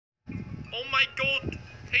Oh my god!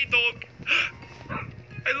 Hey dog!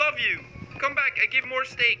 I love you! Come back, I give more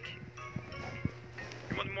steak!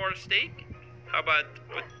 You want more steak? How about,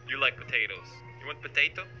 you like potatoes? You want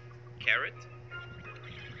potato? Carrot?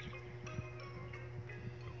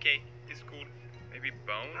 Okay, it's cool. Maybe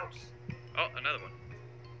bones? Oh, another one.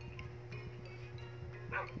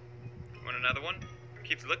 Want another one?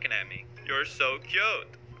 Keeps looking at me. You're so cute!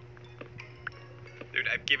 Dude,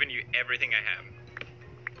 I've given you everything I have.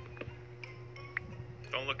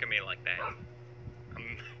 Don't look at me like that.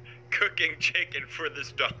 I'm cooking chicken for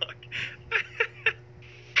this dog.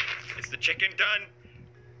 Is the chicken done?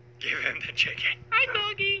 Give him the chicken. Hi,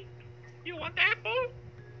 doggy. You want apple?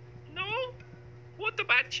 No? What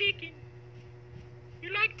about chicken?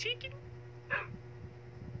 You like chicken?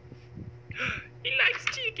 He likes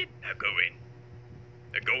chicken. Now go in.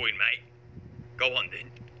 Now go in, mate. Go on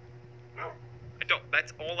then. I don't,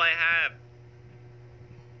 that's all I have.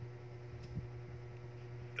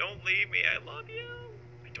 Don't leave me, I love you.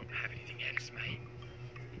 I don't have anything else, mate.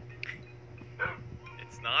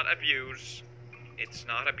 It's not abuse. It's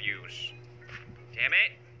not abuse. Damn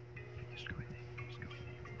it. Just go in there. Just go in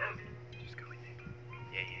there. Just go in there.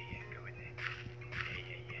 Yeah. Go in there.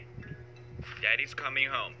 Yeah. Daddy's coming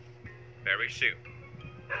home. Very soon.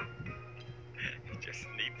 Just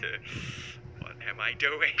need to... What am I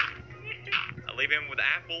doing? I'll leave him with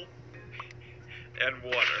apple and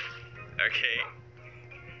water. Okay?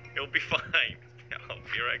 He'll be fine. I'll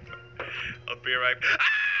be right back. I'll be right back.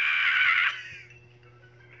 Ah!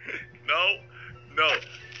 No.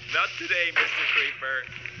 Not today, Mr. Creeper.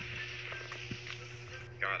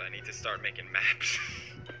 God, I need to start making maps.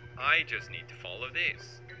 I just need to follow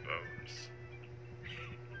this. Bones.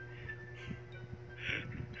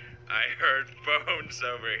 I heard bones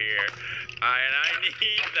over here. And I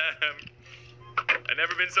need them. I've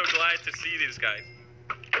never been so glad to see these guys.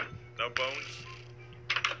 No bones.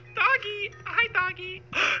 Doggy. Hi, doggy.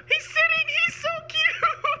 He's sitting. He's so cute.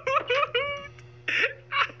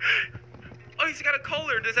 Oh, he's got a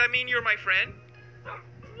collar. Does that mean you're my friend?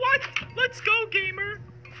 What? Let's go, gamer.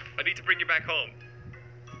 I need to bring you back home.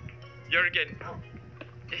 Jurgen,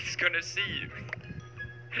 he's gonna see you.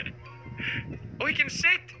 Oh, he can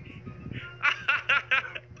sit.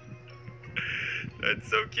 That's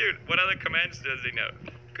so cute. What other commands does he know?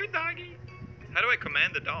 Good doggy. How do I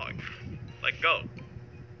command the dog? Like, go.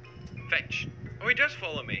 Fetch. Oh, he does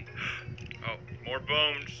follow me. Oh, more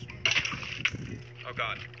bones. Oh,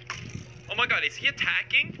 God. Oh, my God. Is he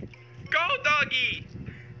attacking? Go, doggy.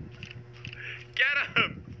 Get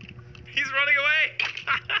him. He's running away.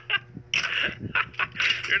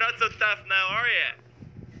 You're not so tough now, are you?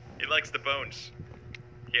 He likes the bones.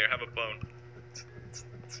 Here, have a bone.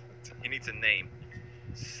 He needs a name.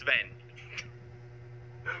 Sven.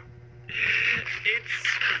 It's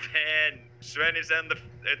Sven. Sven is on the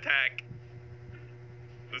attack.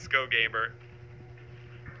 Let's go, gamer.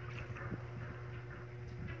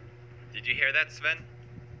 Did you hear that, Sven?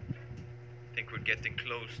 I think we're getting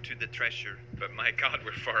close to the treasure, but my God,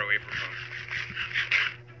 we're far away from home.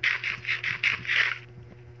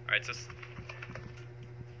 Alright, so...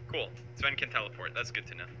 Cool. Sven can teleport. That's good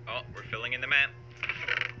to know. Oh, we're filling in the map.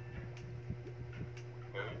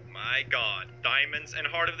 Oh my God. Diamonds and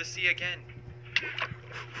Heart of the Sea again.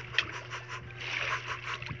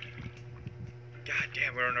 God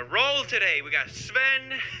damn, we're on a roll today. We got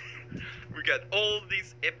Sven. We got all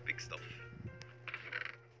these epic stuff.